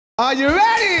Are you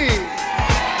ready?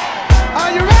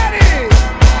 Are you ready?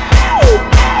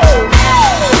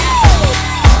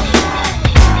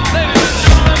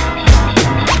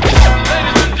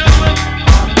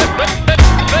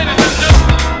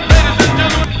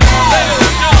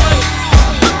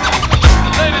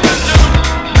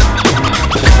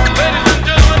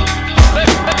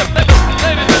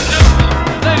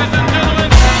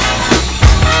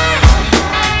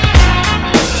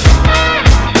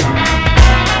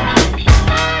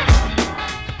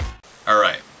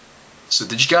 So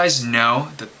did you guys know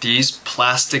that these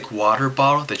plastic water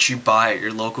bottles that you buy at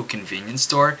your local convenience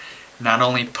store not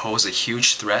only pose a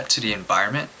huge threat to the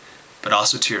environment, but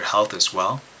also to your health as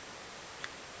well?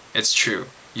 It's true.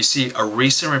 You see, a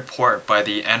recent report by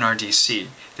the NRDC,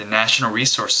 the National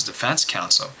Resources Defense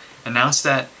Council, announced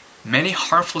that many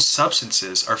harmful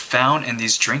substances are found in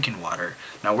these drinking water.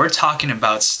 Now we're talking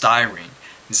about styrene,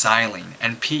 xylene,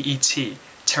 and PET,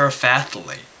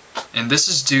 terephthalate. And this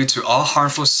is due to all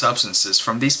harmful substances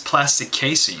from these plastic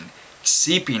casing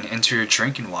seeping into your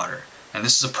drinking water. And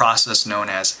this is a process known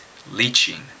as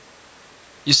leaching.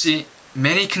 You see,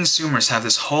 many consumers have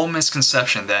this whole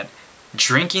misconception that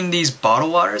drinking these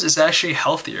bottled waters is actually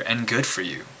healthier and good for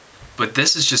you. But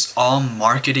this is just all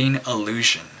marketing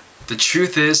illusion. The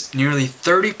truth is, nearly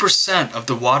 30% of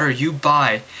the water you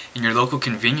buy in your local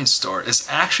convenience store is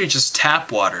actually just tap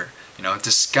water,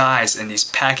 disguised in these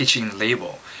packaging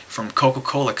label from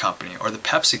Coca-Cola company or the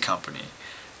Pepsi company.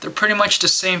 They're pretty much the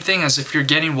same thing as if you're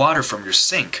getting water from your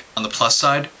sink. On the plus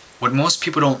side, what most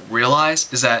people don't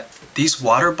realize is that these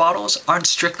water bottles aren't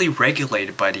strictly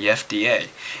regulated by the FDA,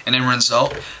 and in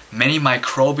result, many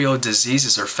microbial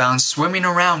diseases are found swimming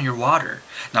around your water.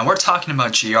 Now we're talking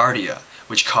about Giardia,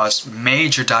 which caused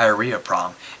major diarrhea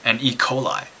problem, and E.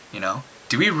 coli,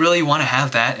 Do we really want to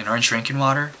have that in our drinking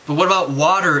water? But what about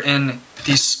water in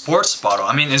these sports bottles?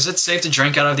 I mean, is it safe to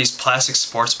drink out of these plastic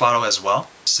sports bottles as well?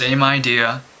 Same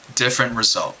idea, different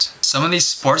result. Some of these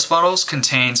sports bottles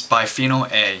contains Biphenol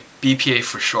A, BPA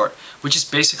for short, which is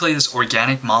basically this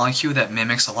organic molecule that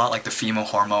mimics a lot like the female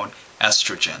hormone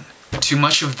estrogen. Too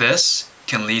much of this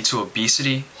can lead to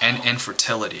obesity and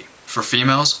infertility. For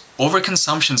females,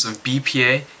 overconsumptions of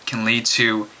BPA can lead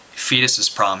to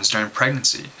fetuses problems during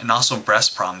pregnancy and also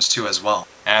breast problems too as well.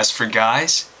 As for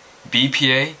guys,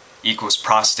 BPA equals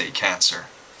prostate cancer.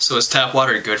 So is tap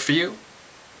water good for you?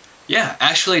 Yeah,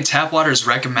 actually tap water is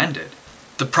recommended.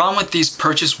 The problem with these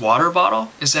purchased water bottle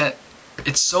is that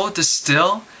it's so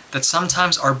distilled that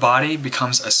sometimes our body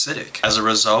becomes acidic. As a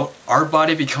result, our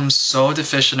body becomes so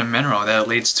deficient in mineral that it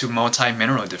leads to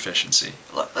multi-mineral deficiency.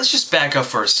 Let's just back up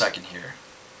for a second here.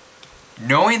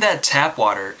 Knowing that tap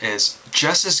water is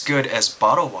just as good as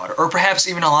bottled water, or perhaps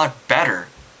even a lot better,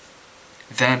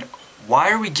 then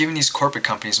why are we giving these corporate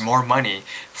companies more money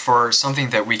for something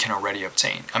that we can already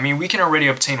obtain? I mean, we can already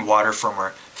obtain water from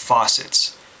our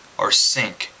faucets, our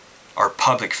sink, our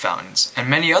public fountains, and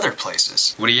many other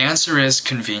places. Well, the answer is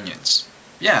convenience.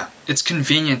 Yeah, it's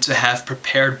convenient to have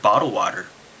prepared bottled water.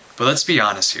 But let's be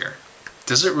honest here.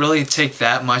 Does it really take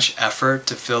that much effort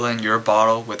to fill in your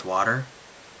bottle with water?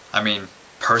 I mean,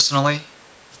 personally,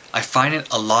 I find it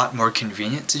a lot more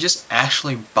convenient to just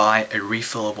actually buy a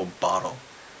refillable bottle.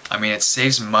 I mean, it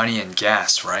saves money and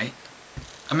gas, right?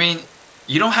 I mean,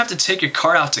 you don't have to take your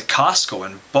car out to Costco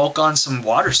and bulk on some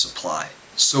water supply.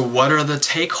 So what are the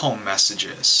take-home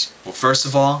messages? Well, first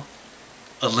of all,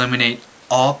 eliminate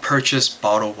all purchased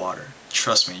bottled water.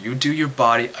 Trust me, you do your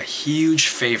body a huge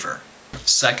favor.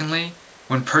 Secondly,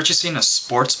 when purchasing a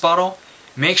sports bottle,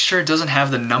 make sure it doesn't have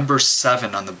the number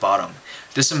 7 on the bottom.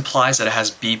 This implies that it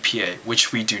has BPA,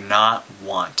 which we do not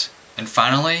want. And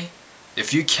finally,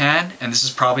 if you can, and this is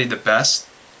probably the best,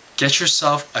 get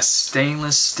yourself a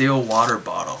stainless steel water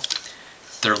bottle.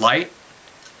 They're light,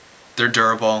 they're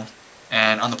durable,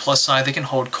 and on the plus side, they can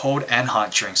hold cold and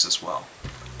hot drinks as well.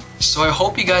 So I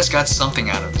hope you guys got something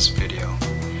out of this video.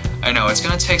 I know it's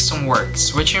gonna take some work.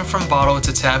 Switching from bottle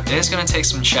to tap is gonna take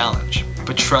some challenge,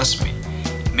 but trust me,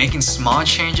 making small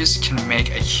changes can make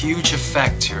a huge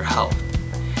effect to your health.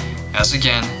 As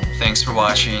again, thanks for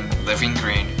watching Living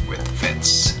Green with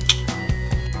Vince.